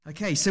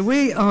Okay, so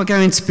we are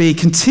going to be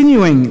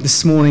continuing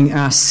this morning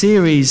our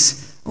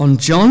series on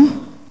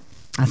John.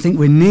 I think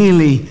we're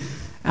nearly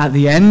at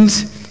the end.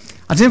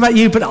 I don't know about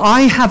you, but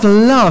I have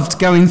loved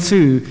going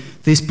through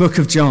this book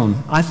of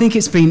John. I think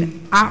it's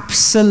been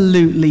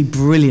absolutely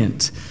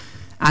brilliant.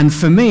 And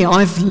for me,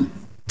 I've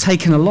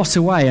taken a lot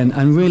away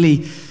and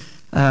really,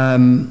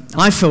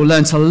 I feel,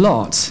 learnt a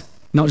lot,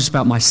 not just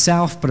about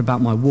myself, but about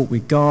my walk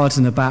with God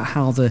and about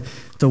how the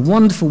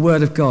wonderful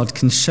Word of God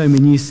can show me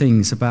new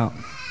things about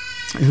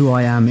who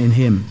I am in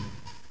him.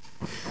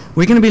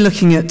 We're going to be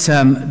looking at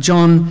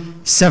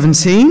John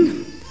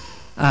 17.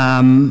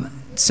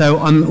 So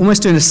I'm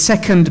almost doing a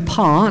second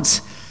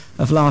part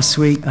of last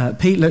week.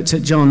 Pete looked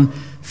at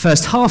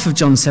first half of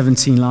John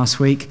 17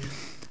 last week,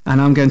 and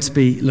I'm going to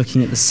be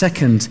looking at the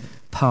second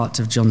part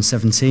of John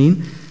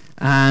 17.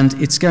 And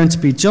it's going to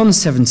be John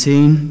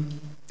 17,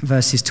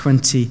 verses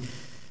 20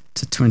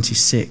 to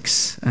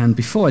 26. And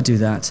before I do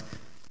that,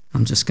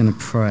 I'm just going to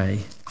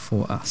pray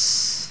for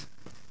us.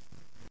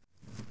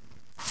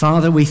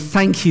 Father, we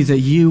thank you that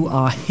you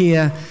are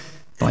here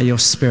by your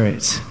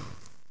Spirit.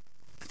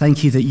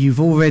 Thank you that you've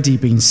already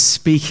been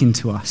speaking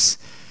to us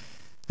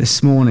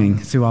this morning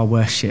through our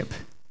worship.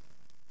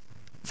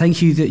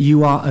 Thank you that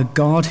you are a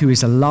God who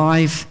is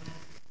alive,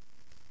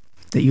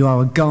 that you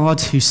are a God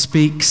who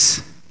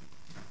speaks.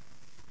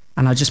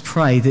 And I just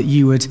pray that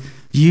you would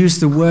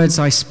use the words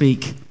I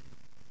speak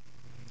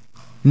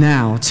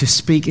now to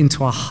speak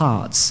into our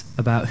hearts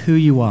about who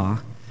you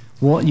are,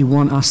 what you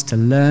want us to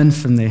learn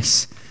from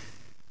this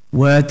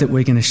word that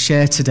we're going to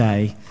share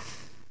today.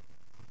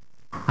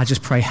 I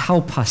just pray,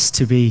 help us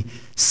to be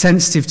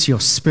sensitive to your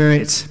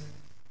Spirit.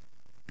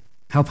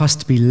 Help us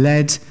to be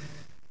led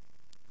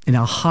in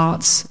our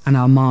hearts and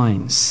our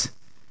minds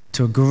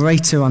to a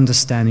greater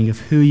understanding of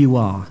who you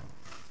are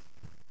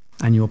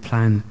and your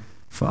plan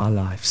for our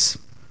lives.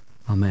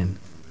 Amen.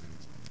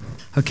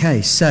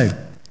 Okay, so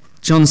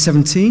John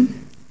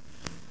 17,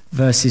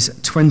 verses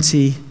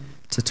 20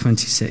 to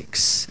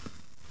 26.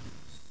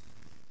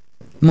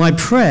 My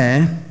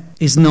prayer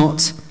is not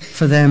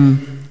for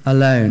them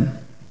alone.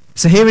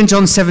 So here in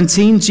John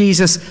 17,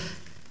 Jesus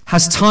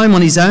has time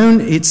on his own.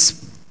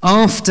 It's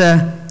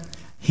after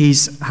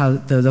he's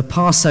had the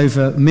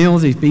Passover meal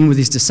that he's been with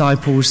his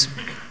disciples.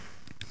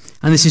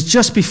 And this is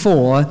just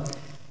before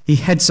he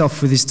heads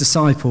off with his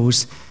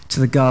disciples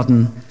to the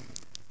Garden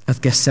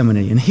of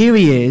Gethsemane. And here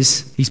he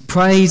is. He's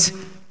prayed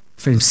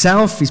for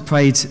himself. He's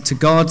prayed to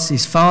God,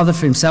 his Father,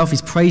 for himself.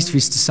 He's prayed for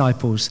his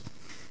disciples.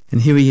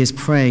 And here he is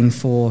praying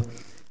for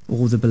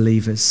all the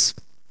believers.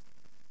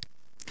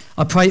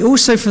 I pray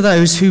also for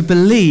those who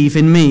believe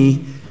in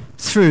me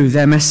through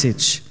their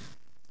message,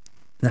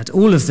 that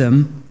all of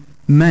them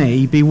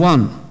may be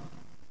one.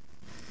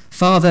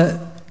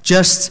 Father,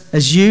 just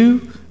as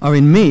you are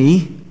in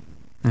me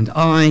and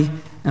I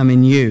am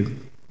in you,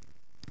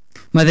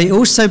 may they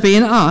also be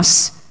in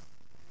us,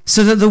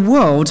 so that the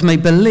world may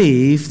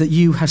believe that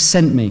you have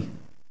sent me.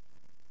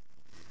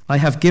 I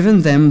have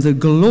given them the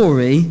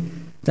glory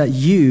that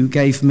you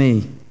gave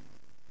me,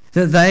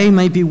 that they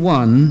may be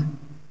one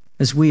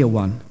as we are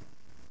one.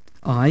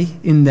 I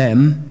in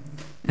them,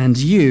 and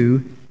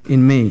you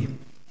in me.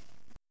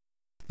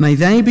 May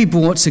they be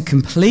brought to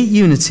complete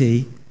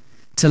unity,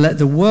 to let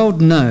the world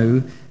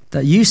know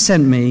that you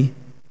sent me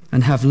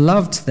and have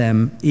loved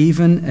them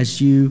even as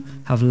you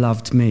have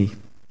loved me.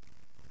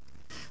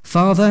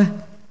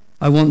 Father,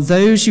 I want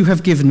those you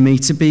have given me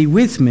to be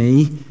with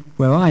me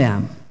where I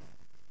am,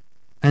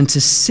 and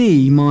to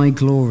see my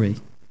glory.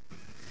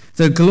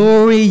 The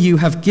glory you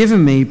have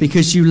given me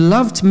because you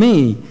loved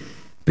me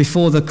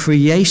before the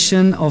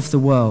creation of the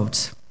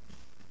world.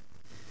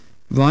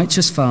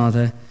 Righteous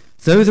Father,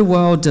 though the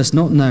world does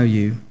not know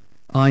you,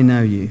 I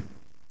know you,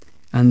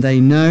 and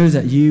they know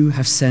that you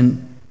have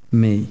sent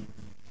me.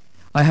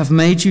 I have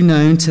made you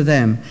known to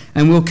them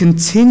and will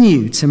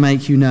continue to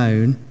make you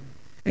known,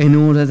 in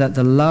order that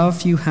the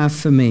love you have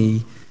for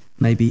me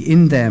may be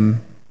in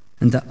them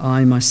and that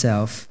I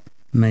myself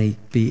may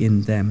be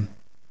in them.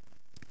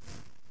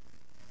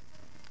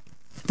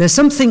 There's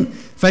something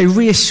very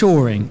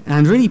reassuring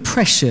and really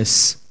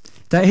precious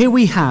that here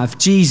we have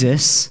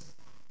Jesus,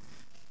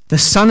 the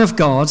Son of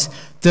God,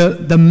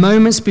 the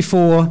moments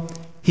before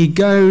he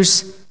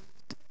goes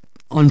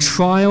on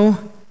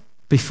trial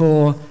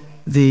before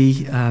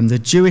the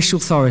Jewish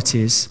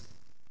authorities.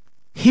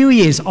 Here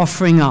he is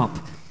offering up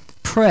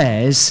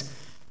prayers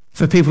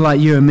for people like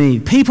you and me,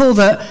 people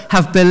that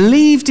have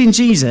believed in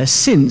Jesus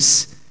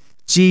since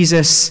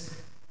Jesus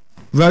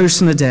rose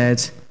from the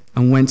dead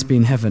and went to be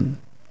in heaven.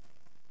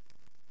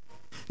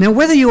 Now,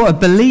 whether you're a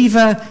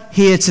believer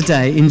here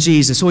today in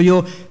Jesus, or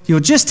you're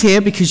just here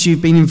because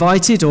you've been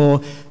invited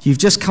or you've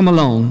just come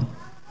along,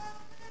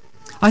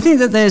 I think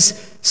that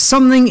there's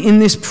something in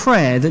this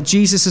prayer that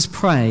Jesus has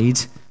prayed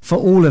for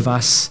all of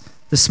us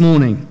this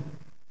morning.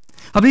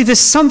 I believe there's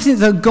something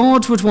that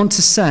God would want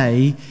to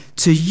say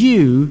to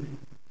you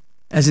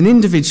as an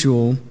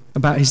individual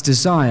about his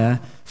desire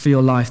for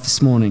your life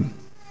this morning.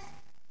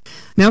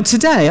 Now,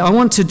 today, I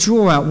want to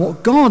draw out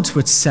what God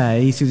would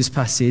say through this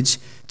passage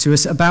to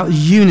us about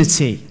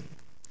unity.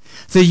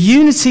 The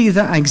unity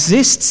that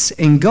exists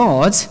in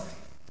God,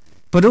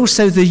 but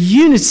also the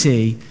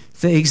unity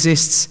that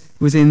exists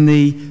within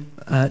the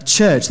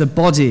church, the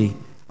body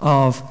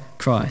of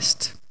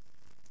Christ.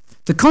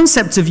 The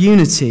concept of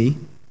unity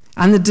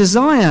and the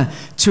desire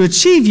to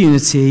achieve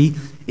unity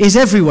is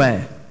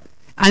everywhere,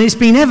 and it's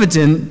been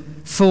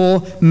evident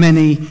for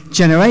many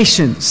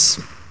generations.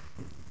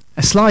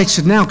 A slide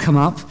should now come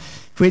up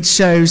which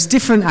shows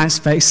different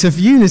aspects of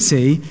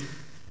unity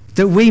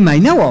that we may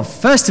know of.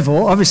 First of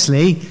all,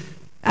 obviously,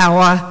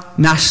 our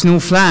national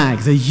flag,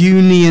 the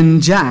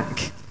Union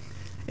Jack.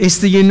 It's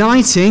the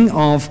uniting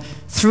of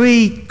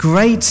three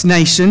great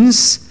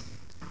nations,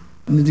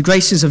 the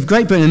nations of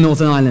Great Britain and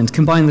Northern Ireland,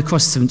 combining the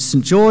crosses of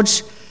St.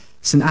 George,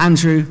 St.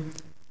 Andrew,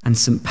 and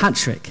St.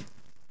 Patrick.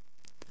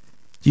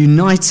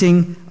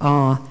 Uniting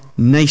our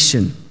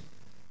nation.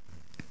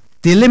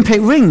 The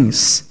Olympic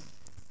rings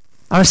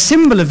are a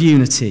symbol of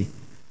unity.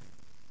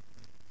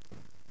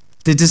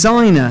 The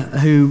designer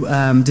who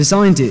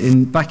designed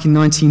it back in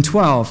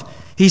 1912,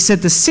 he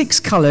said the 6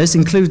 colours,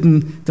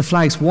 including the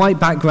flag's white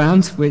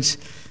background, which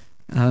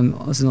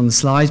wasn't on the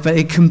slide, but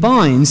it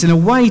combines in a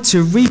way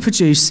to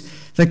reproduce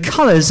the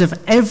colours of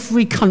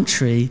every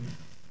country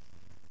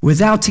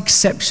without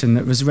exception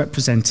that was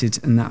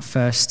represented in that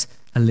first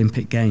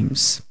Olympic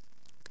Games.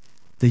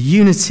 The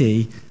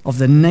unity of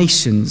the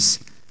nations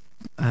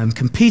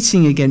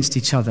competing against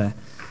each other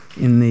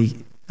in the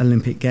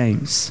Olympic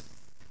Games.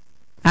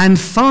 And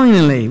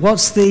finally,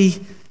 what's the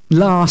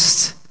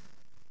last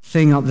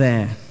thing up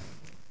there?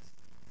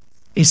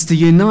 It's the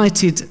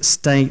United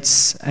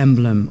States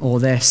emblem, or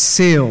their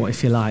seal,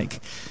 if you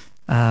like,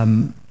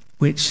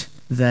 which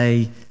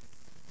they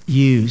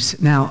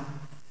use. Now,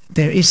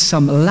 there is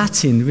some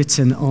Latin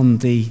written on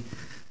the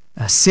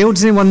seal.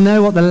 Does anyone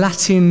know what the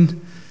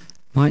Latin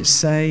might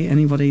say?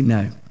 Anybody?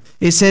 No.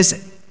 It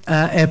says,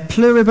 e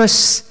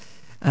pluribus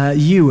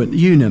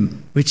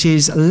unum, which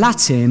is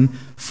Latin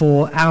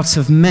for out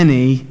of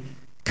many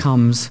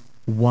comes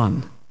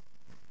one,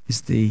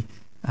 is the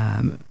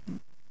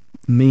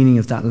meaning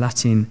of that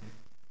Latin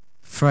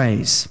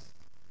phrase.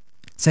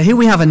 So here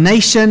we have a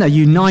nation, a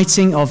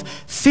uniting of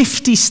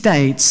 50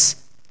 states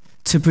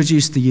to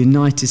produce the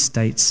United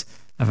States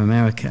of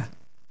America.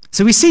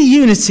 So we see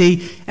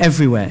unity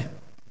everywhere.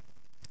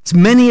 So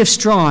many have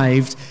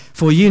strived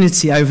for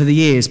unity over the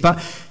years, but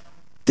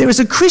there is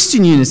a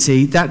Christian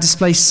unity that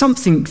displays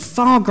something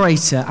far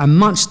greater and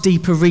much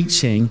deeper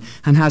reaching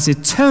and has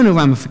eternal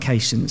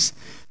ramifications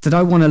that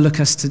I want to look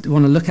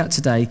at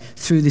today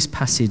through this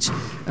passage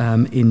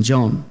in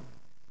John.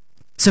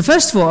 So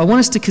first of all, I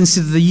want us to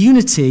consider the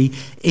unity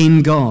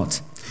in God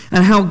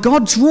and how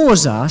God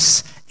draws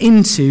us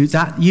into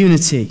that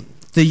unity,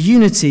 the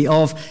unity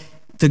of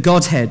the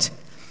Godhead.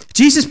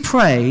 Jesus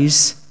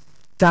prays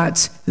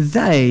that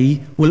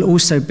they will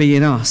also be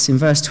in us. In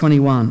verse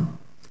 21,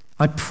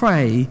 I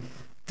pray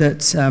that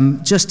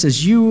just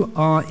as you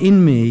are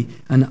in me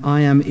and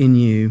I am in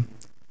you,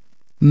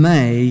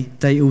 may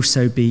they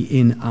also be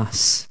in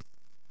us.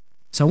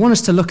 So I want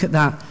us to look at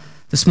that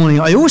this morning.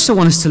 I also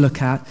want us to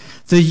look at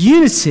the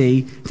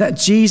unity that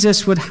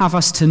Jesus would have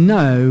us to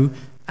know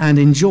and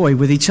enjoy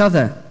with each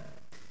other.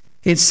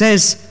 It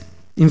says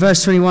in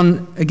verse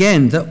 21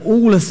 again that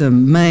all of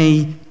them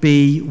may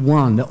be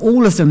one, that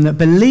all of them that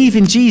believe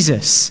in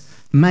Jesus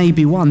may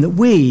be one, that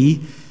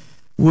we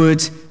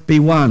would be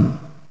one.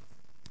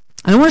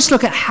 And I want us to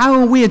look at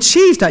how we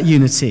achieve that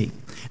unity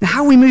and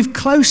how we move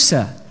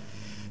closer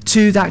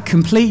to that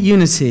complete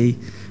unity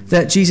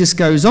that Jesus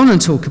goes on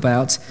and talk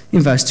about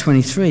in verse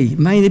 23.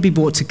 May they be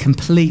brought to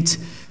complete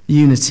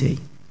unity.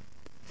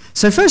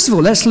 So first of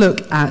all, let's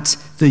look at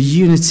the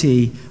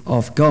unity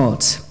of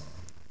God.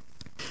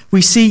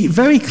 We see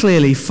very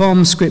clearly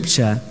from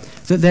Scripture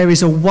that there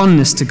is a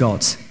oneness to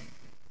God.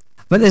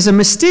 But there's a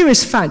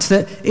mysterious fact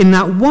that in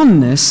that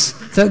oneness,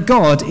 that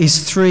God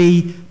is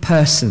 3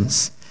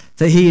 persons.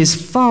 That he is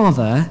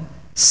Father,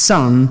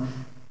 Son,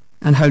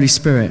 and Holy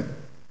Spirit.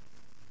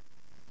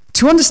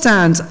 To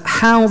understand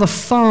how the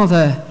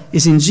Father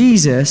is in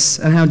Jesus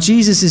and how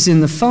Jesus is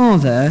in the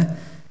Father,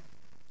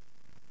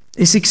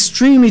 it's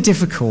extremely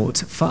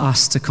difficult for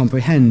us to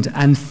comprehend,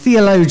 and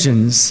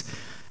theologians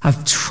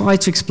have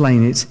tried to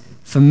explain it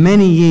for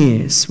many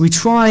years. We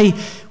try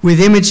with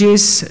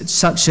images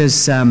such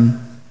as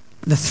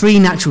the 3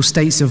 natural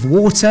states of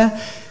water.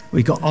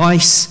 We've got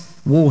ice,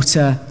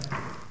 water,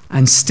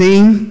 and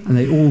steam, and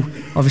they all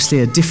obviously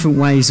are different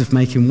ways of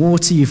making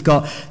water. You've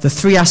got the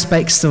 3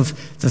 aspects of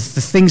the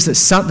things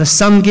that the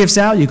sun gives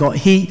out. You've got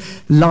heat,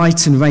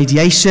 light, and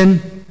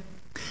radiation.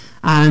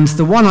 And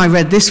the one I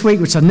read this week,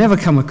 which I've never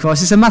come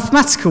across, is a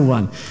mathematical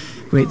one,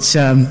 which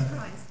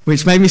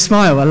made me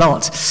smile a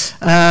lot.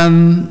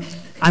 And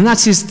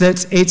that is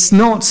that it's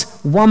not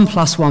 1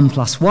 + 1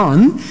 +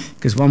 1,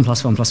 because 1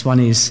 + 1 + 1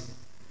 is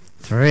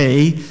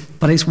 3,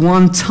 but it's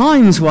 1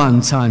 ×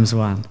 1 ×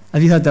 1.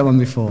 Have you heard that one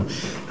before?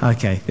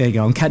 Okay, there you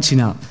go, I'm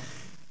catching up.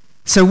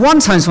 So 1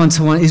 × 1 ×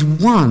 1 is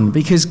 1,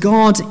 because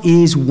God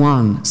is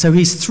one. So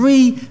he's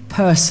 3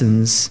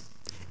 persons,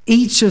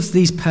 each of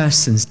these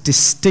persons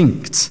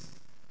distinct,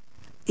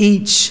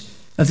 each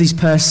of these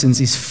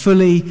persons is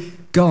fully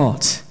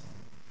God,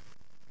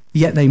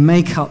 yet they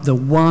make up the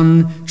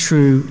one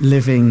true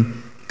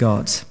living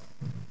God.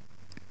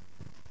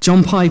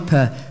 John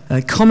Piper,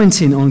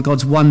 commenting on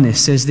God's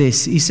oneness, says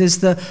this. He says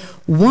the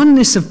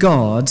oneness of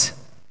God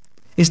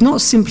is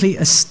not simply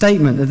a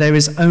statement that there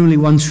is only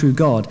one true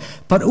God,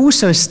 but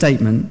also a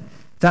statement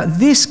that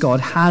this God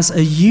has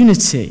a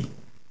unity,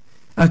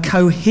 a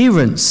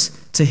coherence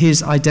to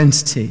his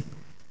identity.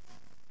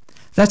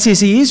 That is,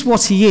 he is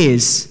what he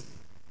is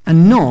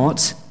and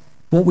not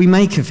what we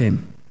make of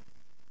him.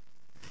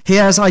 He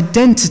has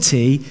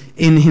identity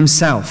in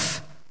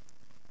himself.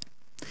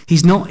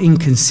 He's not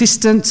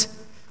inconsistent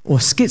or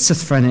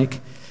schizophrenic.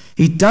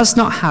 He does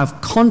not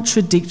have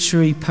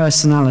contradictory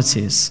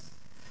personalities.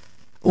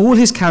 All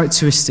his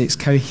characteristics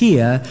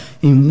cohere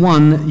in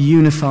one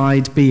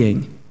unified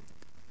being.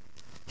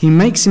 He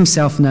makes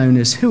himself known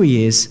as who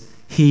he is.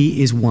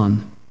 He is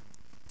one.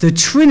 The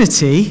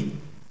Trinity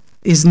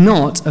is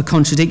not a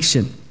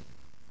contradiction.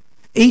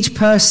 Each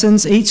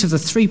of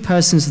the three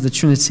persons of the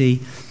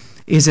Trinity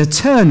is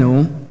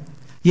eternal,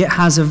 yet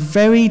has a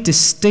very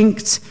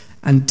distinct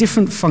and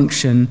different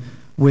function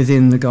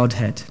within the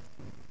Godhead.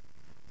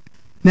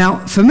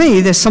 Now, for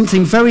me, there's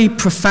something very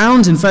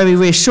profound and very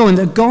reassuring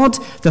that God,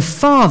 the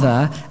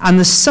Father, and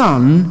the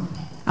Son,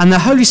 and the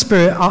Holy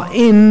Spirit are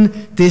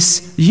in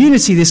this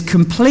unity, this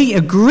complete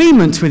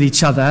agreement with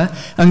each other,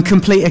 and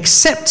complete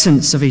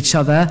acceptance of each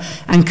other,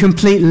 and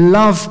complete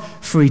love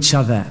for each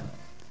other.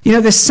 You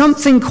know, there's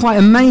something quite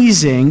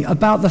amazing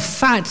about the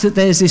fact that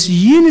there's this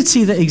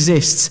unity that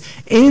exists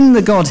in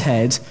the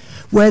Godhead,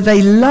 where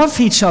they love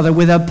each other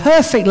with a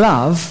perfect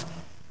love,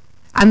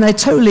 and they're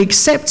totally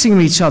accepting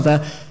of each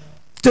other,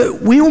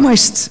 that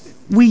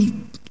we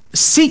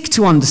seek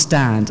to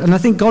understand. And I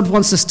think God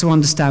wants us to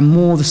understand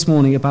more this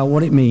morning about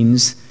what it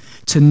means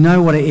to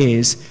know what it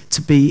is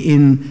to be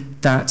in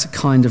that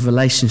kind of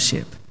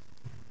relationship.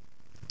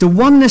 The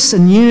oneness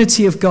and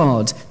unity of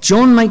God,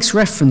 John makes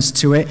reference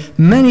to it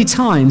many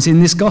times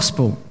in this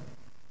gospel.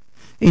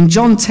 In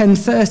John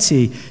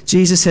 10:30,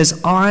 Jesus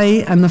says,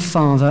 I and the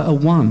Father are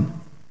one.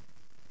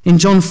 In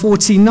John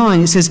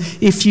 14:9, it says,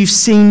 if you've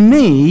seen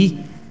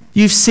me,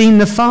 you've seen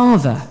the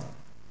Father.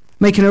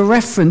 Making a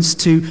reference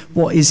to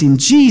what is in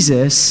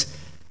Jesus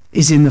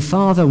is in the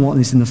Father, what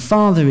is in the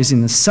Father is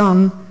in the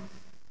Son.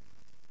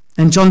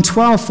 And John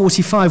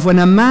 12:45, when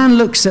a man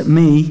looks at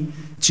me,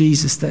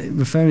 Jesus,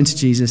 referring to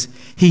Jesus,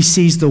 he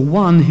sees the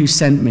one who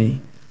sent me.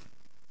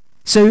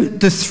 So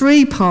the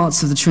three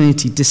parts of the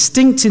Trinity,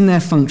 distinct in their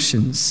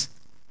functions.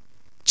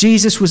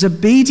 Jesus was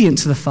obedient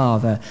to the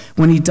Father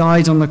when he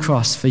died on the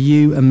cross for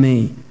you and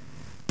me.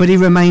 But he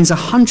remains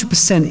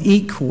 100%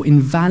 equal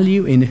in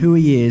value in who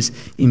he is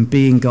in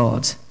being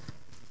God.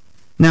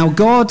 Now,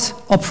 God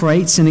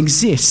operates and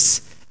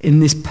exists in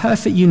this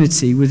perfect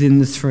unity within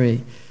the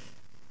three.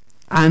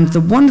 And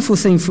the wonderful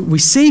thing we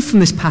see from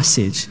this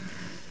passage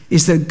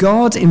is that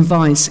God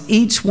invites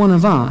each one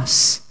of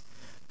us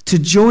to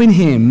join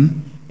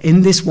him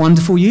in this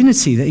wonderful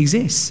unity that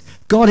exists.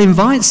 God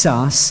invites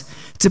us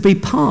to be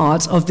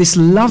part of this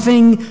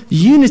loving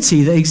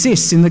unity that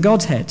exists in the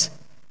Godhead.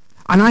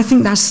 And I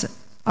think that's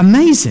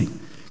amazing.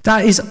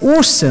 That is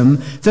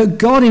awesome that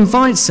God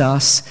invites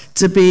us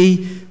to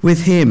be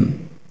with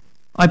him.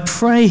 I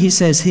pray, he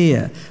says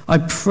here, I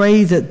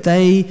pray that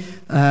they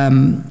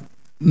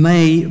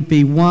may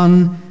be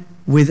one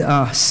with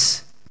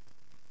us.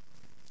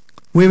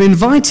 We're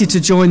invited to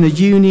join the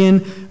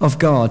union of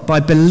God by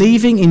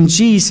believing in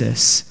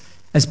Jesus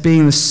as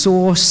being the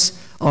source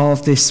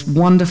of this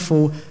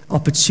wonderful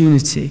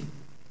opportunity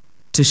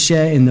to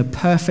share in the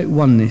perfect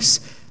oneness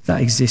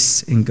that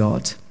exists in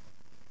God.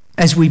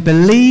 As we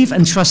believe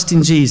and trust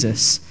in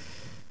Jesus,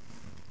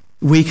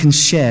 we can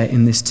share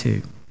in this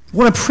too.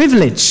 What a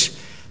privilege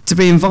to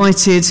be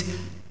invited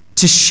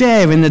to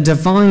share in the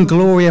divine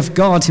glory of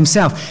God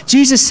himself.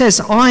 Jesus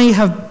says,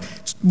 I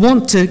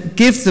want to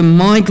give them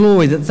my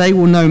glory, that they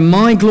will know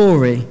my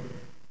glory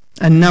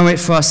and know it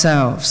for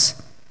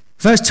ourselves.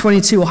 Verse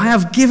 22, I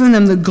have given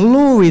them the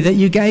glory that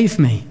you gave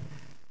me.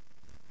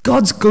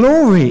 God's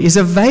glory is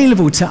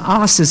available to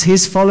us as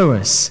his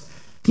followers.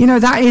 You know,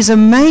 that is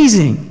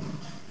amazing.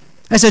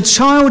 As a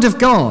child of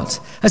God,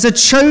 as a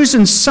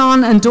chosen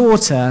son and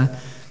daughter,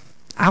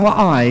 our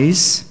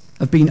eyes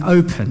have been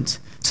opened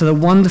to the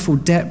wonderful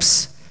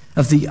depths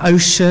of the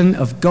ocean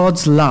of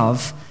God's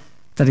love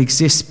that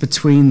exists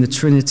between the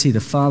Trinity,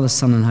 the Father,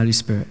 Son, and Holy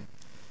Spirit.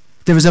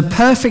 There is a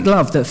perfect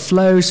love that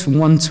flows from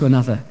one to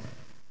another.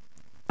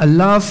 A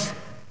love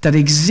that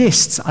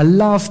exists, a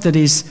love that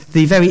is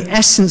the very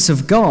essence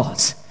of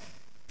God,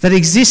 that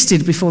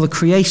existed before the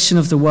creation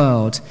of the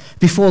world,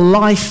 before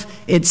life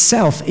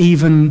itself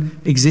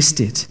even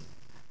existed.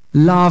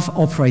 Love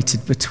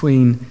operated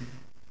between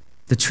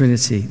the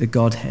Trinity, the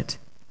Godhead.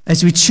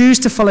 As we choose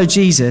to follow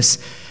Jesus,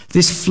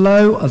 this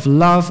flow of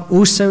love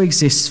also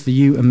exists for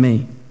you and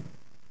me.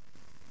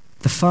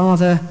 The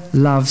Father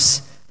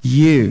loves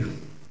you,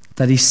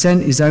 that he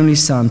sent his only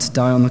Son to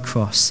die on the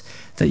cross,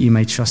 that you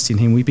may trust in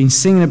him. We've been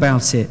singing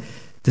about it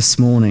this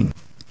morning.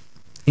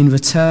 In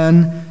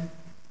return,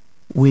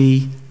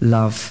 we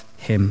love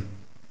him.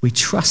 We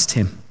trust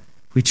him.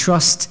 We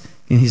trust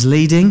in his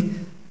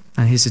leading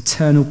and his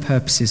eternal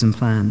purposes and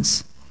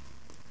plans.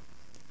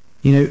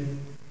 You know,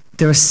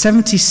 there are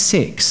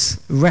 76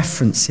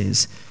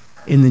 references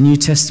in the New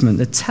Testament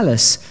that tell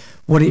us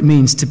what it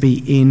means to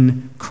be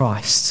in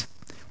Christ,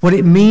 what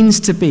it means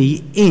to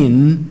be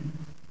in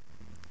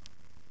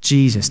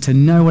Jesus, to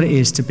know what it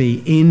is to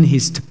be in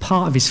his, to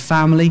part of his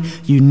family,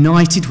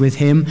 united with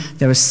him.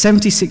 There are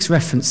 76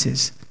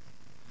 references.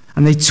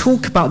 And they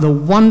talk about the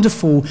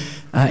wonderful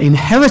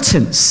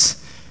inheritance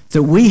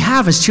that we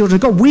have as children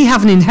of God. We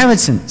have an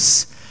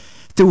inheritance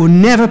that will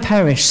never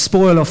perish,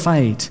 spoil, or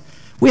fade.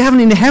 We have an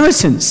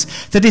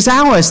inheritance that is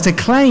ours to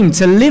claim,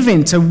 to live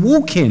in, to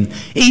walk in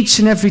each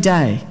and every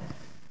day.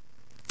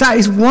 That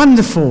is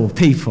wonderful,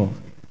 people.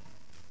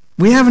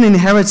 We have an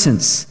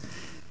inheritance.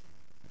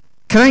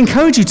 Can I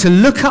encourage you to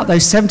look up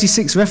those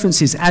 76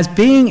 references? As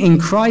being in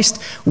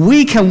Christ,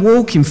 we can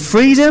walk in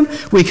freedom,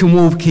 we can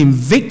walk in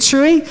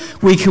victory,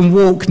 we can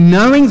walk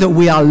knowing that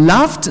we are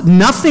loved.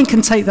 Nothing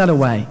can take that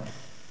away.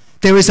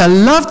 There is a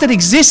love that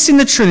exists in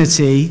the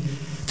Trinity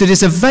that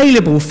is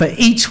available for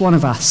each one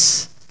of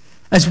us.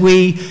 As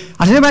I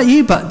don't know about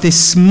you, but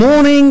this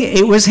morning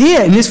it was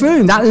here in this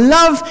room. That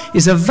love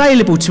is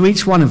available to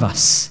each one of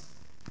us.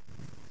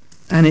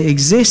 And it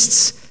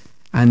exists,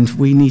 and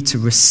we need to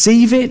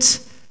receive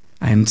it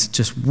and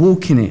just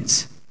walk in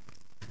it.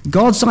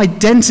 God's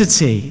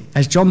identity,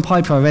 as John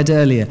Piper read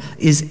earlier,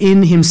 is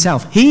in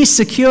himself. He is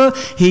secure.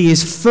 He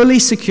is fully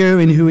secure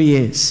in who he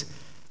is.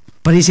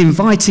 But he's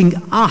inviting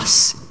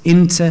us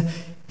into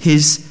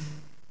his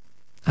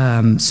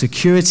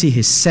security,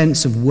 his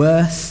sense of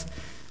worth.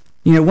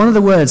 You know, one of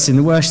the words in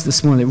the worship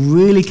this morning that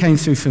really came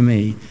through for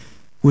me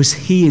was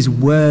he is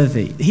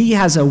worthy. He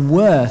has a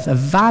worth, a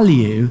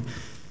value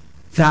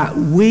that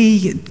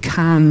we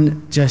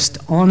can just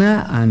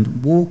honor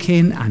and walk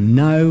in and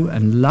know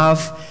and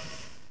love.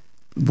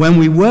 When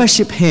we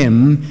worship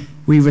him,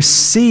 we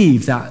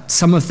receive that,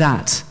 some of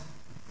that,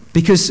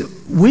 because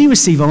we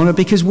receive honor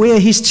because we are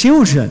his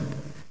children.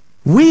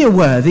 We are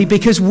worthy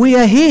because we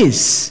are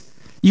his.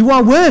 You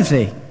are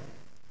worthy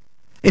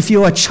if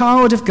you are a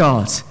child of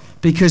God,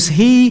 because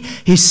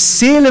his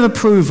seal of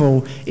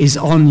approval is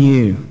on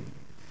you.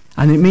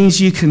 And it means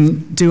you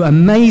can do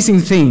amazing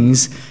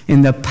things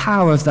in the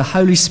power of the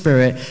Holy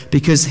Spirit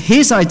because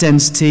his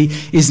identity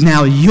is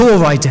now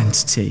your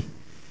identity.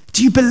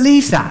 Do you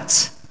believe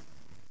that?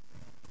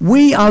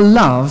 We are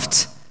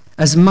loved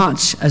as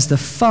much as the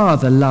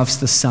Father loves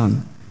the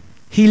Son.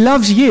 He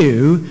loves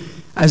you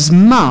as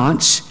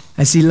much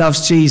as he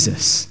loves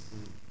Jesus.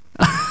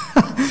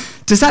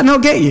 Does that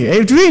not get you?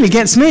 It really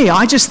gets me.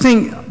 I just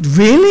think,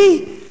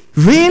 really?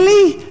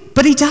 Really?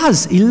 But he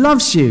does. He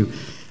loves you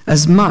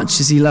as much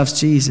as he loves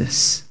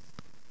Jesus.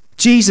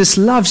 Jesus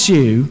loves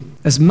you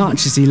as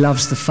much as he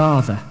loves the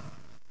Father.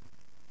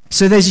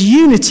 So there's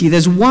unity,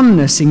 there's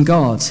oneness in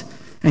God,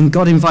 and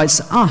God invites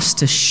us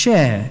to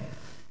share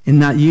in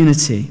that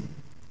unity.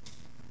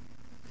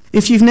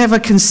 If you've never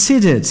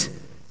considered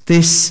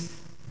this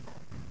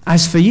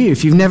as for you,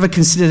 if you've never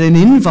considered an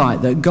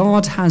invite that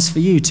God has for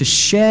you to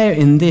share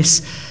in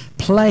this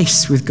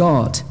place with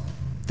God,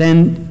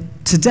 then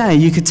today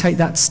you could take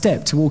that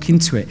step to walk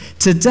into it.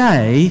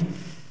 Today,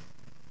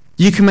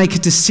 you can make a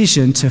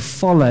decision to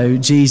follow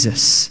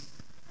Jesus.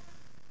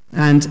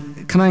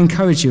 And can I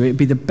encourage you, it would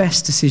be the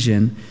best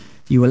decision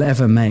you will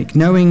ever make,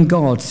 knowing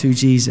God through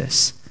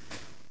Jesus,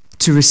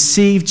 to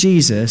receive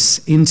Jesus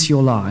into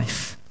your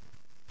life,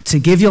 to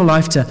give your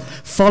life to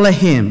follow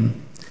him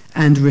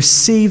and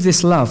receive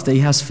this love that he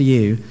has for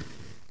you,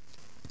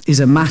 is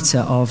a matter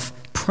of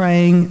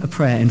praying a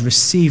prayer and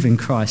receiving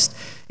Christ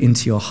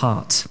into your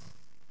heart,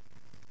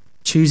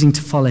 choosing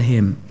to follow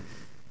him.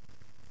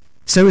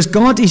 So as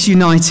God is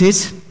united,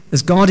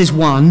 as God is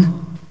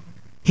one,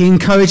 he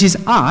encourages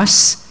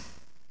us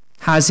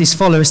as his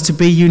followers to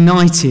be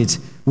united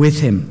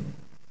with him.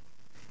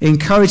 He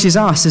encourages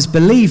us as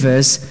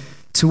believers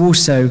to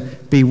also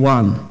be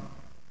one.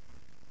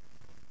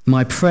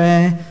 My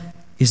prayer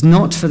is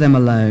not for them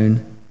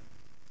alone.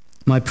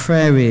 My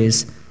prayer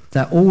is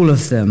that all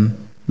of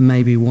them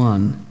may be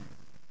one.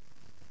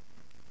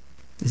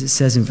 As it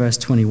says in verse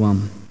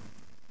 21.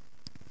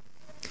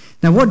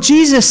 Now I want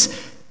to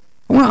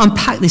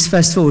unpack this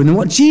first of all. And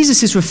what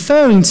Jesus is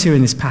referring to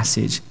in this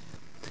passage,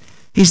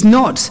 he's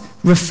not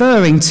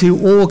referring to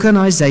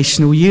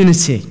organizational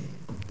unity.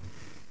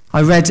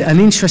 I read an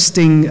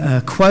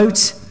interesting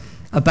quote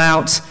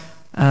about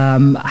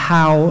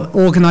how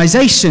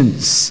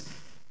organizations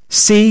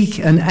seek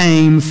and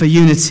aim for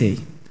unity,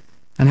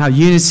 and how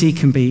unity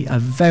can be a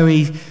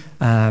very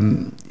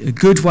a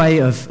good way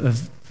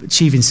of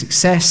achieving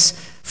success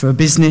for a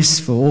business,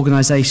 for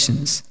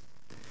organizations.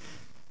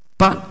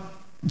 But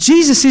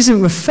Jesus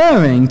isn't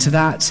referring to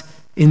that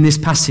in this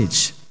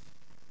passage.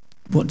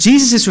 What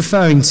Jesus is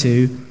referring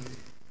to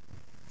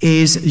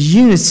is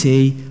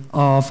unity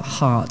of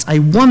heart, a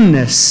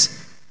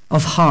oneness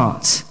of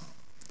heart,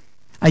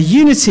 a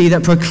unity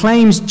that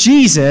proclaims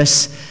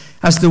Jesus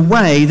as the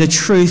way, the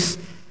truth,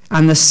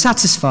 and the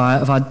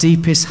satisfier of our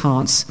deepest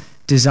heart's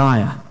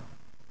desire.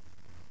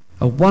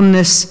 A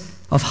oneness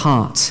of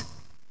heart,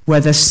 where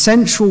the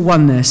central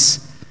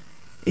oneness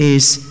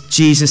is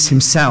Jesus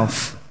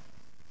himself.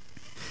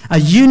 A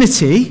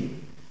unity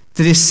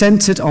that is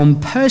centered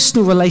on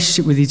personal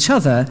relationship with each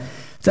other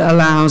that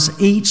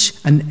allows each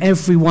and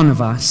every one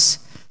of us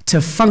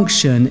to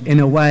function in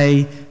a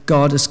way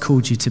God has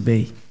called you to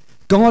be.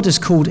 God has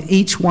called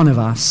each one of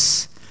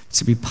us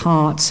to be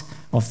part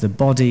of the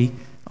body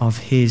of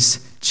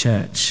his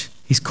church.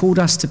 He's called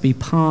us to be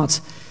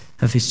part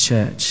of his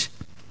church.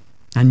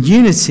 And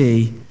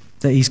unity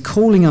that he's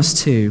calling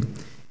us to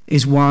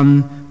is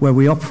one where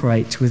we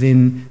operate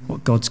within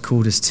what God's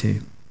called us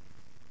to.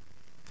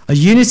 A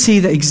unity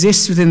that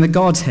exists within the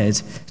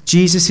Godhead,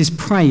 Jesus is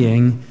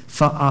praying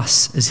for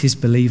us as his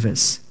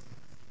believers.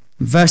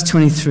 Verse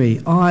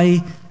 23,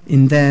 I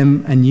in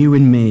them and you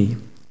in me,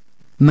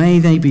 may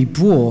they be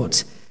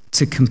brought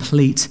to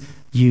complete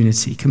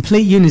unity.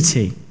 Complete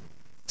unity.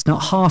 It's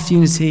not half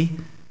unity,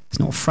 it's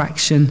not a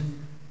fraction,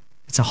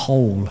 it's a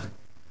whole,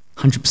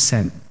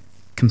 100%,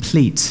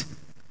 complete.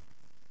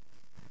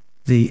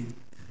 The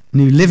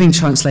New Living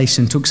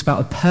Translation talks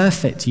about a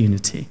perfect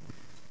unity.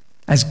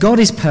 As God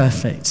is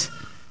perfect,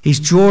 he's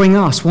drawing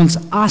us, wants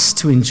us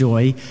to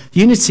enjoy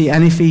unity.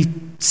 And if he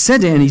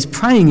said it and he's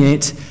praying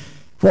it,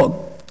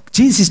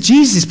 this is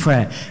Jesus'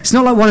 prayer. It's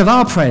not like one of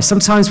our prayers.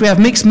 Sometimes we have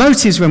mixed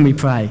motives when we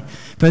pray.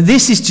 But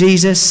this is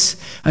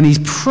Jesus, and he's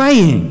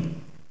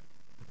praying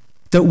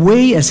that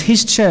we as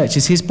his church,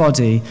 as his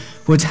body,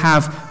 would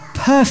have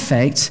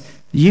perfect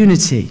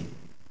unity.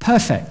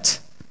 Perfect.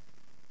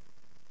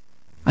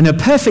 And a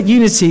perfect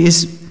unity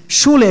is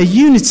surely a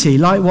unity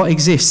like what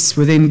exists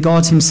within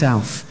God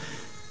himself,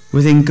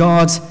 within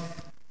God,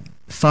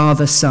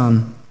 Father,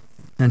 Son,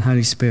 and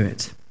Holy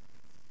Spirit.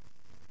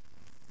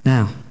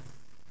 Now,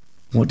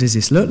 what does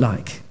this look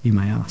like, you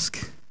may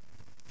ask?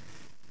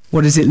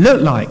 What does it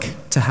look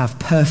like to have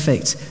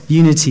perfect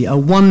unity, a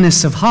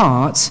oneness of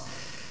heart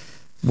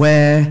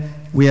where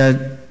we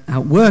are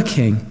out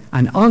working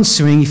and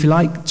answering, if you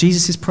like,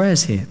 Jesus'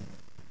 prayers here?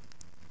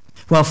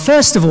 Well,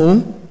 first of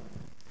all,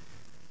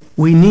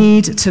 we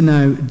need to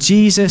know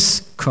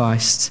Jesus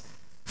Christ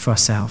for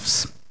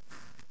ourselves.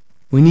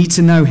 We need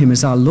to know him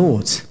as our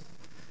Lord.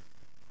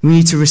 We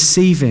need to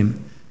receive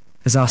him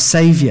as our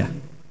Saviour.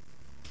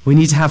 We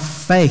need to have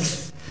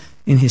faith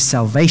in his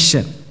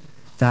salvation,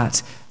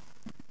 that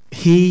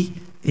he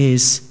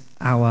is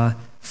our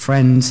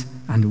friend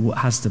and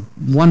has the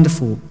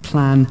wonderful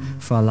plan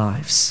for our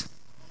lives.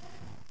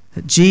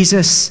 That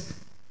Jesus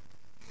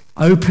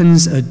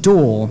opens a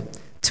door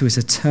to his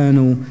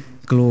eternal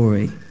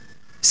glory.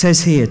 It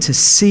says here, to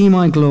see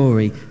my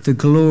glory, the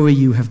glory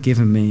you have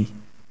given me.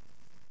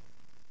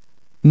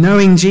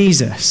 Knowing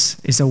Jesus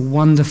is a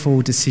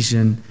wonderful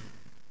decision,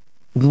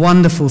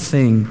 wonderful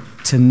thing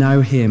to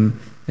know him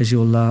as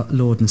your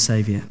Lord and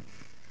Saviour.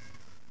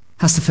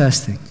 That's the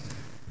first thing.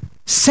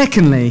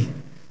 Secondly,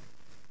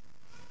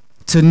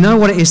 to know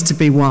what it is to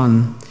be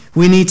one,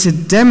 we need to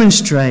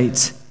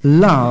demonstrate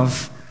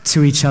love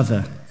to each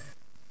other.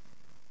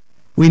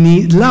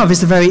 Love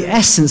is the very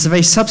essence, the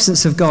very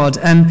substance of God,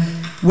 and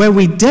where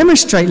we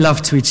demonstrate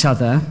love to each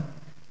other,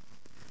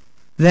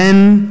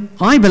 then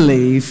I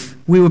believe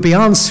we will be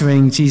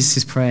answering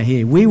Jesus' prayer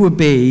here. We will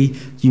be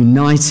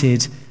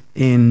united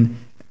in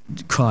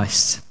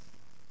Christ.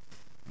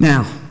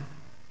 Now,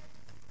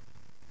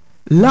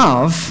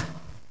 love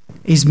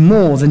is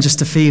more than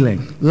just a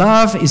feeling.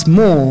 Love is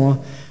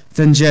more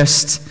than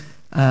just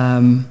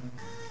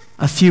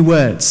a few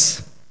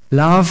words.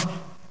 Love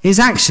is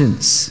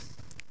actions.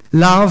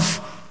 Love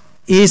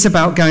is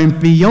about going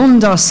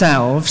beyond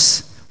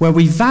ourselves, where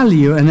we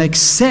value and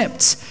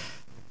accept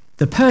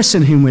the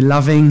person whom we're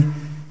loving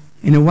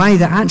in a way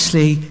that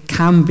actually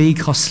can be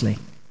costly.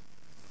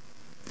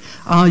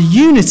 Our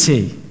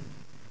unity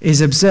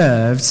is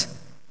observed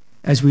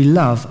as we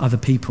love other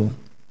people.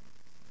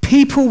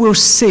 People will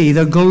see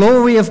the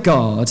glory of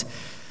God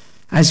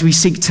as we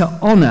seek to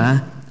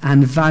honor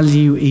and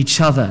value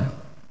each other.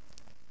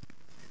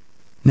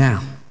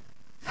 Now,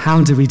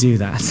 how do we do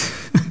that?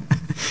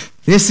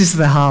 This is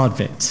the hard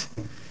bit.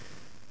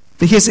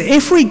 Because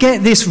if we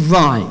get this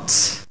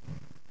right,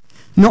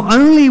 not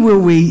only will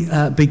we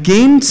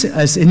begin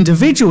as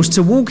individuals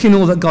to walk in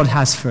all that God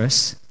has for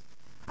us,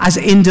 as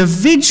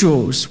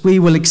individuals we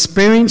will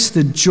experience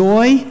the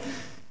joy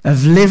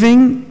of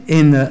living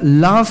in the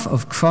love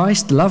of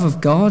Christ, love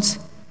of God,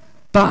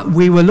 but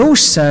we will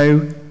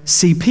also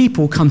see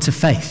people come to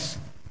faith.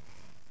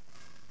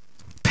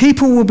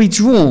 People will be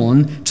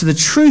drawn to the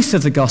truth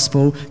of the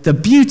gospel, the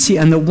beauty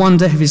and the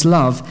wonder of his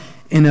love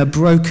in a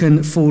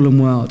broken, fallen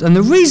world. And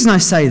the reason I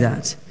say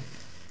that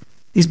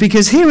is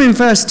because here in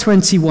verse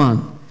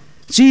 21,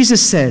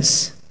 Jesus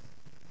says,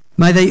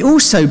 may they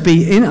also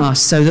be in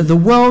us so that the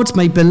world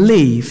may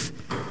believe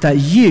that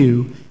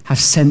you have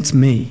sent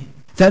me.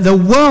 That the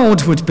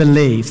world would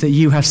believe that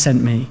you have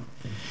sent me.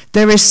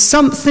 There is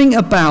something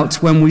about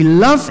when we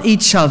love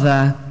each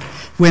other,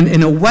 when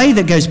in a way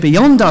that goes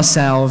beyond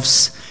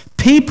ourselves,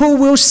 people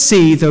will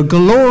see the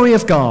glory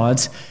of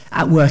God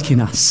at work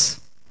in us.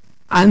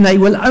 And they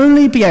will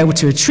only be able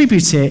to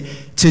attribute it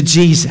to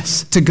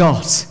Jesus, to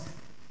God.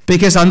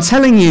 Because I'm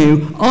telling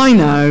you, I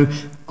know,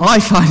 I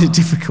find it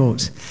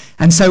difficult.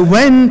 And so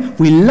when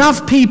we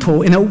love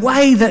people in a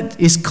way that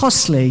is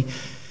costly,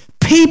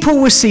 people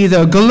will see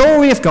the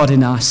glory of God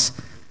in us,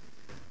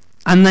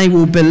 and they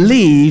will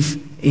believe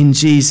in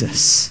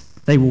Jesus.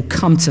 They will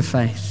come to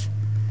faith.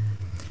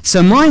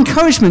 So my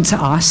encouragement to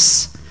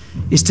us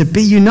is to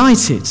be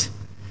united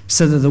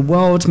so that the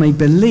world may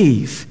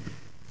believe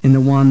in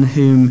the one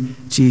whom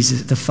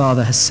Jesus, the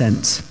Father, has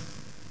sent.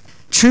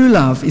 True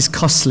love is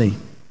costly,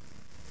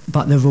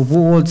 but the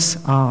rewards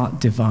are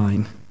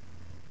divine.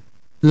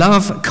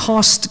 Love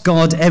cost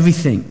God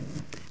everything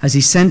as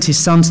he sent his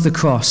son to the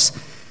cross.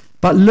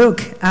 But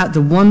look at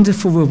the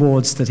wonderful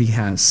rewards that he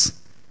has.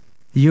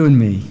 You and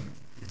me.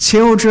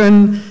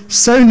 Children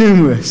so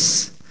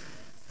numerous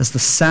as the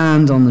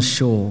sand on the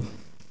shore.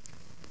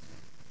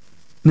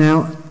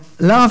 Now,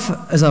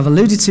 love, as I've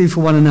alluded to,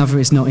 for one another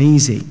is not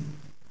easy.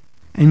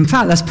 In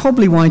fact, that's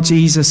probably why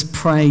Jesus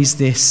prays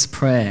this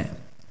prayer.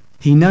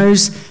 He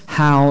knows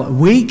how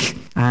weak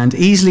and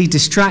easily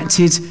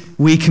distracted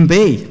we can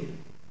be.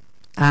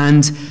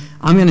 And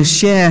I'm going to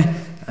share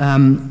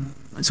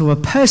sort of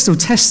a personal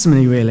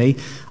testimony, really,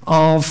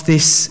 of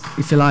this,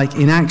 if you like,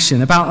 in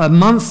action. About a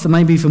month, or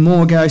maybe even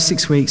more ago,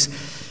 6 weeks,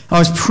 I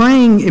was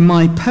praying in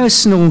my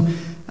personal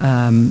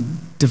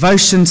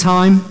devotion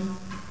time,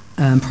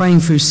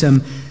 praying through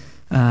some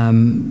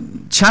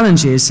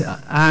challenges,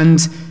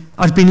 and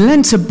I'd been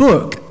lent a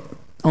book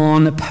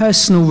on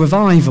personal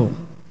revival.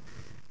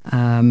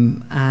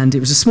 And it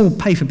was a small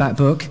paperback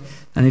book,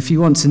 and if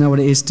you want to know what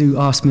it is, do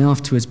ask me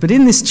afterwards. But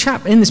in this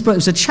book, there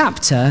was a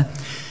chapter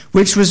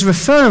which was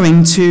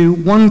referring to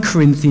 1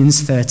 Corinthians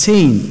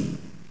 13.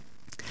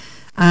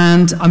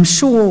 And I'm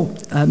sure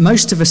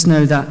most of us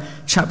know that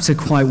chapter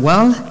quite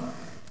well.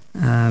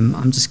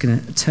 I'm just going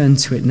to turn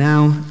to it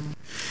now.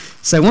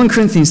 So 1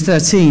 Corinthians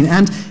 13.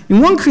 And in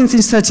 1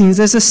 Corinthians 13,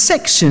 there's a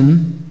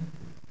section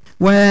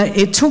where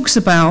it talks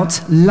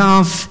about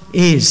love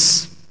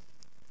is.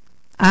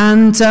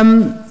 And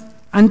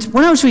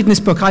when I was reading this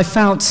book, I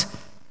felt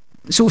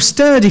sort of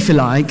stirred, if you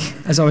like,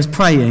 as I was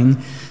praying,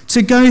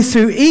 to go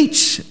through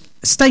each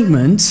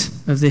statement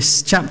of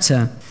this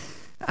chapter,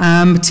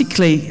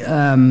 particularly,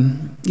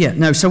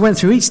 so I went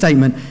through each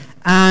statement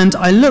and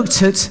I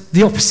looked at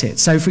the opposite.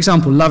 So, for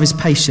example, love is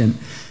patient.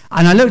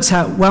 And I looked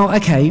at, well,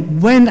 okay,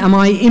 when am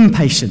I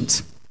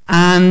impatient?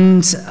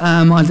 And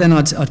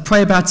I'd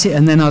pray about it,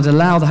 and then I'd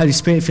allow the Holy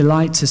Spirit, if you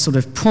like, to sort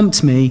of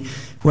prompt me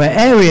where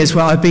areas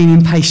where I've been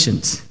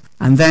impatient.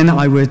 And then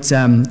I would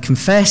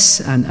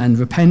confess and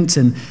repent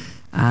and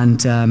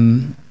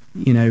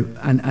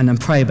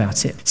pray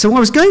about it. So I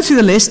was going through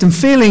the list and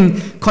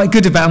feeling quite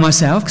good about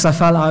myself because I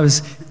felt like I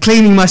was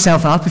cleaning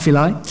myself up, if you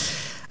like.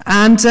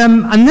 And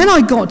then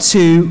I got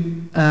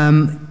to,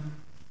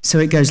 so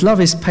it goes, love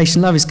is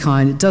patient, love is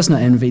kind, it does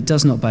not envy, it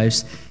does not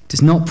boast, it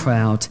is not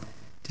proud,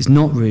 it is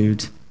not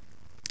rude,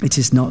 it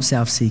is not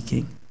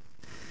self-seeking.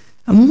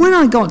 And when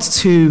I got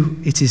to,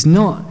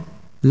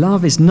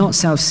 love is not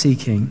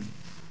self-seeking,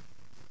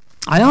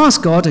 I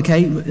asked God,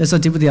 okay, as I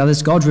did with the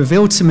others, God,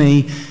 reveal to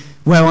me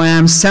where I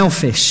am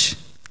selfish.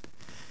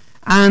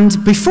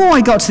 And before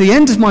I got to the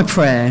end of my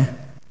prayer,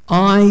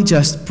 I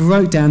just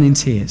broke down in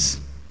tears,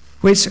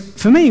 which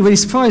for me really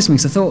surprised me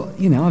because I thought,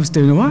 I was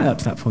doing all right up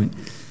to that point.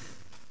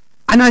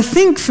 And I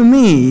think for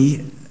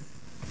me,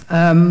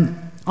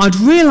 I'd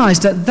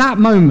realized at that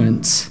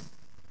moment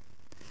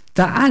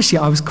that actually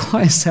I was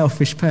quite a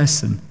selfish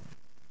person.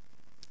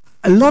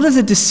 A lot of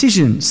the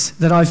decisions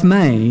that I've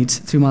made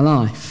through my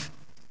life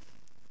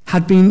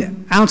had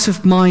been out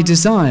of my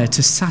desire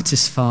to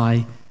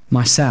satisfy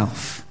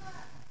myself.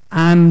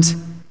 And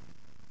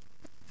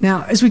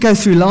now, as we go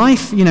through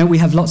life, we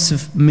have lots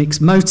of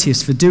mixed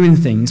motives for doing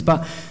things,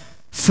 but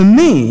for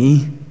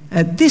me,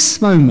 at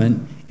this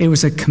moment, it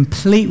was a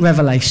complete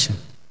revelation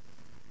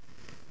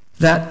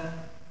that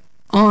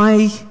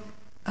I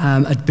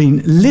had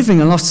been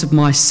living a lot of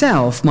my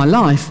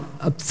life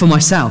for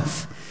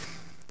myself.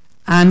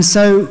 And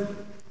so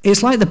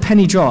it's like the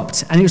penny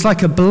dropped, and it was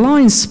like a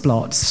blind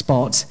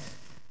spot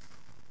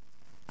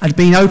had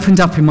been opened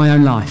up in my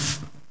own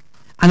life.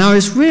 And I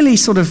was really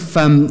sort of,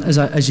 as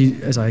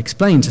I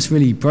explained, just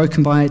really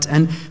broken by it.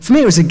 And for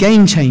me, it was a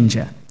game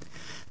changer,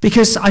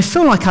 because I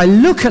feel like I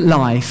look at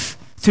life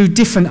through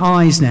different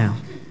eyes now.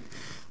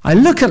 I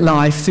look at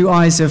life through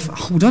eyes of,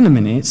 hold on a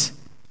minute,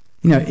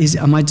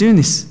 am I doing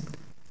this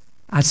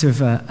out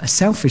of a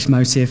selfish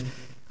motive,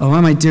 or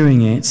am I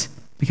doing it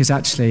because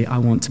actually I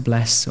want to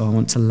bless or I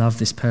want to love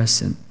this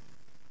person?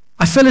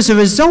 I feel as a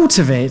result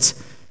of it,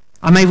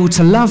 I'm able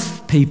to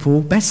love people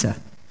better.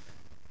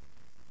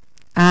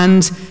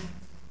 And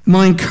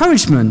my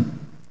encouragement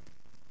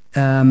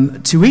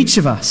to each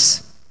of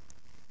us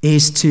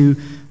is to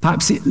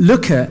perhaps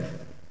look at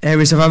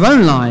areas of our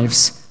own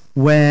lives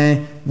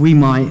where we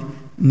might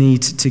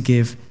need to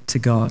give to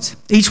God.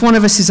 Each one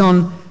of us is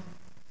on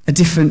a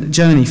different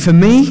journey. For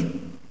me,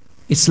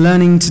 it's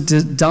learning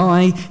to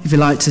die, if you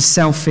like, to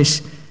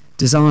selfish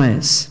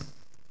desires.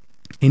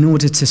 in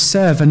order to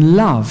serve and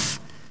love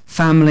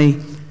family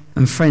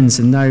and friends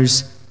and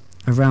those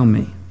around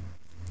me.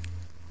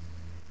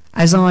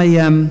 As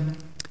I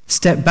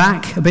step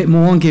back a bit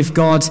more and give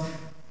God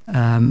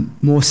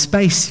more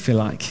space, if you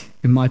like,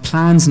 in my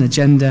plans and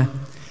agenda,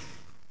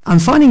 I'm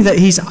finding that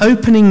he's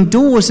opening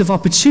doors of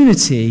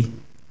opportunity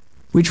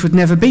which would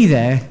never be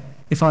there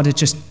if I'd have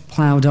just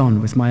ploughed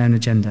on with my own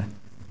agenda.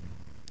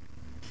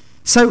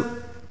 So,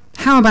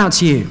 how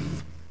about you?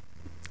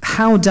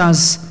 How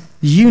does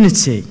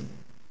unity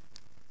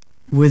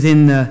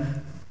within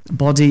the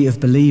body of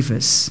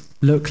believers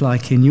look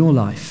like in your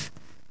life?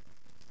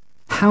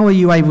 How are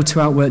you able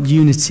to outwork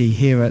unity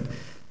here at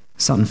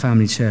Sutton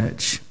Family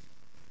Church?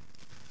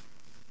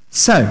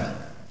 So,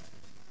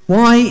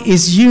 why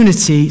is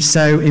unity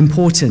so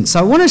important? So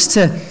I want us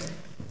to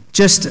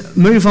just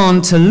move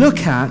on to look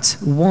at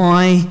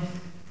why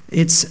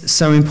it's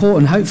so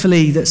important.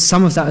 Hopefully that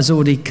some of that has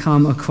already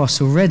come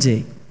across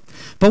already.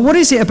 But what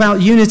is it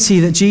about unity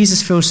that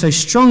Jesus feels so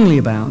strongly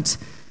about?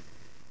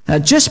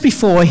 Just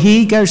before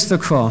he goes to the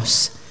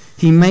cross,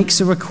 he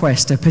makes a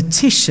request, a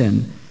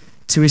petition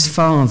to his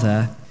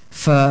Father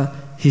for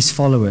his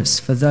followers,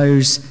 for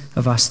those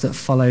of us that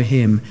follow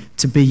him,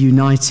 to be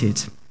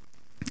united.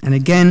 And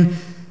again,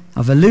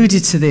 I've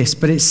alluded to this,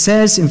 but it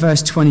says in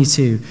verse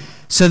 22,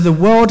 so the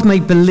world may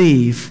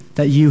believe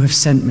that you have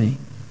sent me,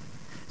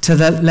 to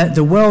let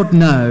the world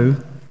know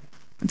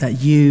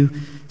that you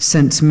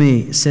sent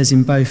me, it says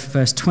in both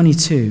verse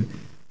 22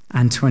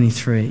 and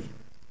 23.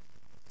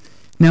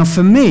 Now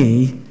for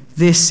me,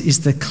 this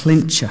is the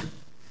clincher.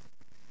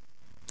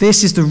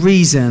 This is the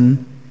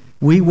reason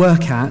we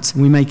work at,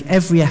 and we make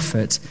every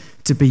effort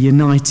to be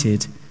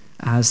united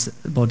as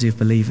the body of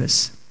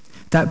believers.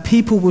 That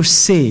people will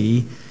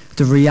see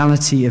the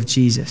reality of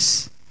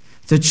Jesus,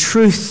 the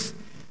truth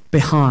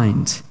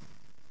behind,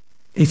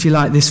 if you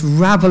like, this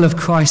rabble of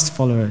Christ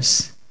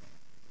followers.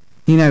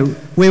 You know,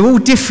 we're all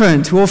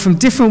different, we're all from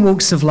different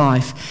walks of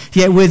life,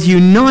 yet we're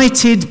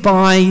united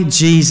by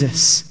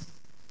Jesus.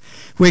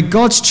 We're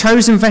God's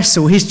chosen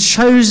vessel, his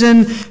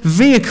chosen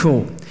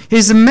vehicle.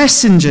 He's the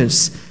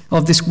messengers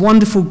of this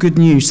wonderful good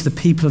news to the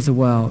people of the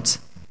world.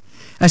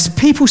 As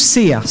people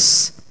see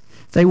us,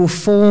 they will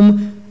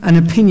form an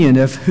opinion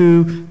of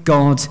who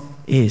God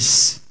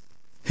is,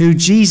 who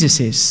Jesus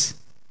is.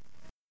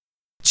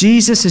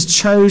 Jesus has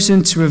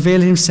chosen to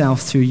reveal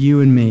himself through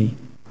you and me.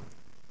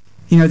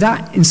 You know,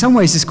 that in some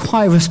ways is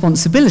quite a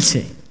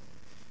responsibility,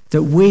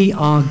 that we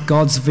are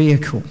God's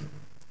vehicle.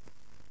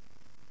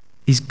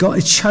 He's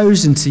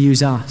chosen to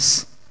use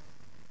us.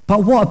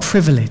 But what a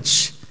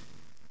privilege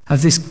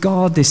of this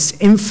God, this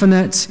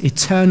infinite,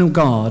 eternal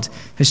God,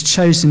 has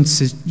chosen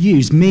to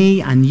use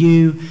me and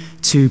you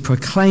to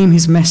proclaim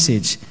his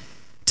message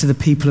to the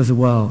people of the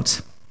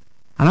world.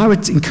 And I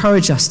would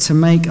encourage us to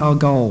make our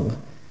goal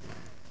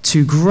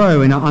to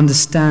grow in our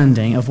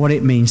understanding of what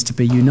it means to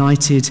be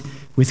united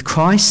with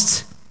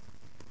Christ,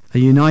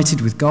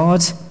 united with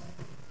God,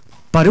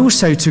 but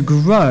also to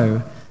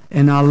grow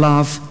in our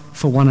love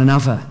for one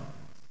another,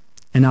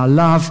 in our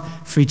love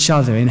for each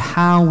other, in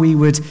how we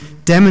would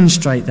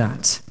demonstrate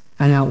that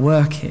and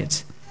outwork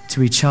it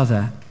to each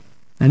other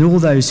and all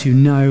those who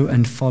know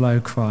and follow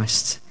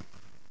Christ.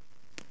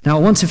 Now,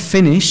 I want to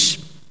finish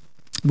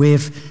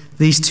with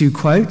these two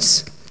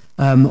quotes.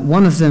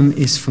 One of them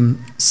is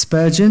from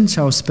Spurgeon,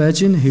 Charles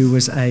Spurgeon, who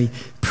was a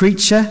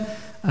preacher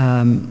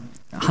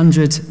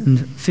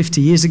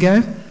 150 years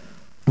ago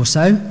or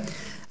so,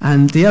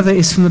 and the other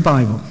is from the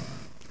Bible.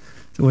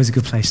 It's always a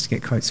good place to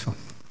get quotes from.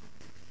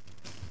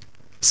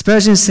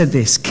 Spurgeon said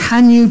this: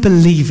 "Can you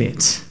believe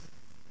it,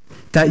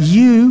 that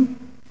you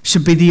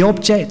should be the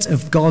object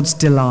of God's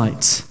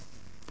delight,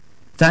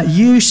 that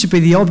you should be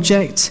the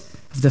object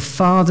of the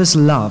Father's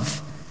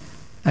love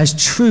as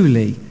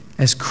truly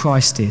as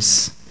Christ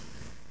is?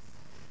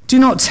 Do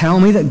not tell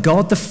me that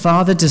God the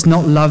Father does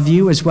not love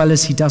you as well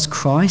as he does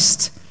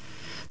Christ.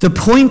 The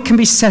point can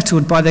be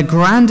settled by the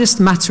grandest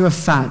matter of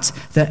fact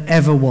that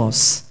ever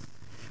was.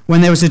 When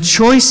there was a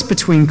choice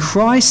between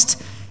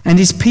Christ and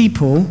his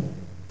people,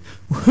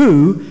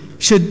 who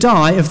should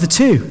die of the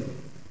two?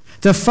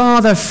 The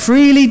Father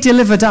freely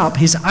delivered up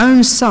his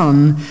own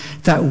Son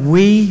that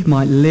we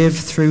might live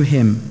through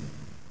him."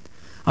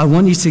 I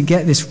want you to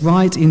get this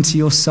right into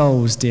your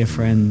souls, dear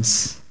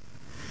friends.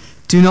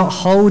 Do not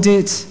hold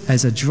it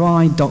as a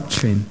dry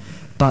doctrine,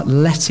 but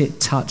let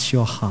it touch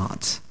your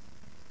heart.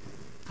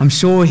 I'm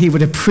sure he would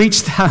have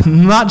preached that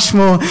much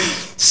more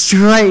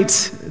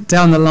straight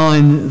down the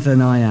line than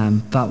I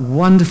am, but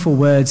wonderful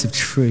words of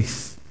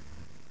truth.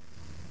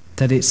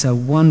 That it's a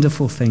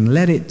wonderful thing.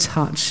 Let it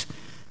touch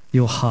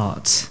your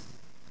heart.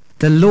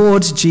 The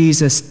Lord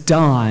Jesus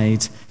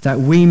died that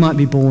we might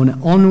be borne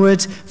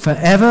onward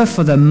forever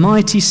for the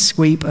mighty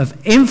sweep of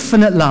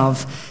infinite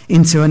love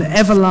into an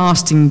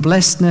everlasting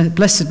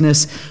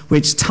blessedness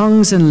which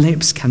tongues and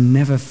lips can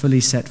never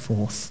fully set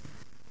forth.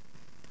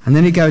 And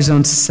then he goes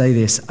on to say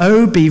this: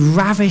 "Oh, be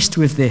ravished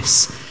with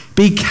this,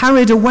 be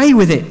carried away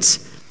with it,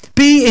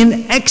 be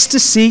in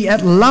ecstasy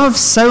at love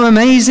so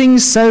amazing,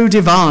 so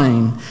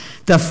divine,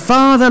 The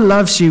Father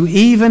loves you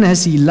even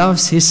as he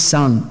loves his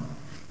Son.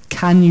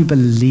 Can you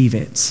believe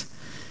it?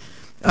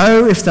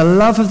 Oh, if the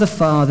love of the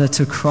Father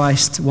to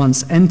Christ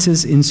once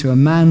enters into a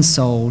man's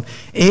soul,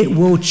 it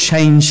will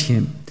change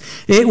him.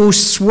 It will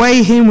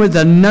sway him with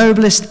the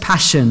noblest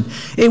passion.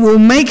 It will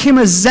make him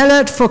a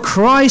zealot for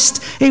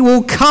Christ. It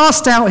will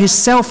cast out his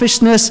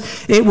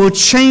selfishness. It will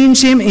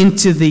change him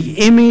into the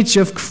image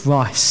of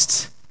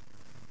Christ.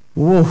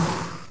 Whoa.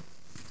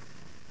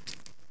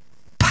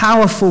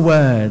 Powerful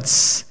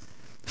words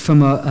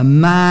from a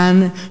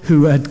man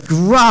who had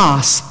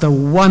grasped the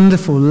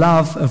wonderful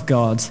love of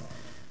God.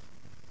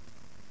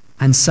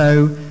 And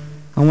so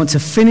I want to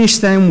finish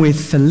then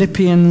with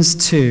Philippians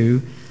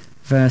 2,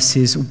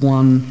 verses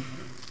 1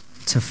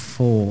 to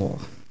 4.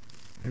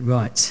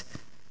 Right.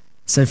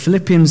 So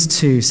Philippians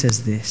 2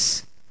 says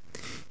this: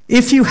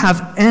 If you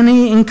have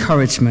any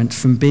encouragement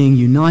from being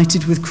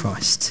united with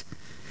Christ,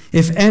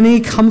 if any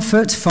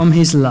comfort from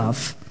his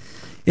love,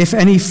 if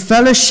any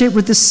fellowship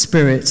with the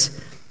Spirit,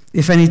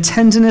 if any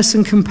tenderness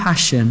and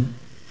compassion,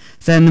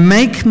 then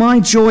make my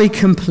joy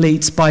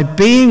complete by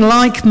being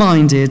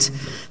like-minded,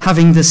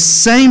 having the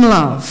same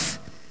love,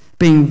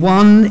 being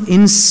one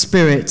in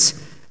spirit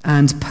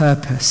and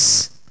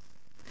purpose.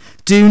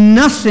 Do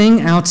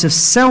nothing out of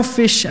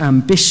selfish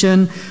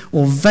ambition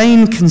or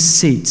vain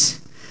conceit,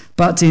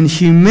 but in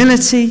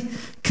humility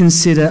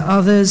consider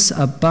others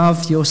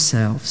above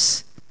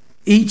yourselves.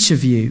 Each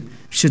of you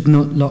should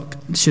not look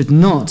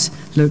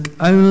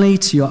only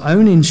to your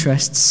own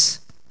interests,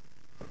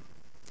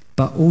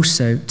 but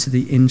also to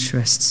the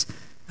interests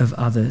of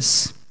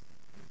others.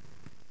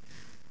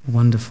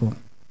 Wonderful.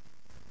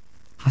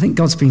 I think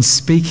God's been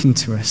speaking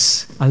to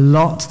us a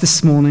lot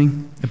this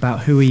morning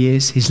about who he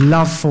is, his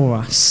love for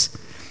us.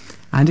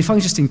 And if I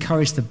could just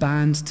encourage the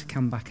band to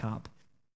come back up.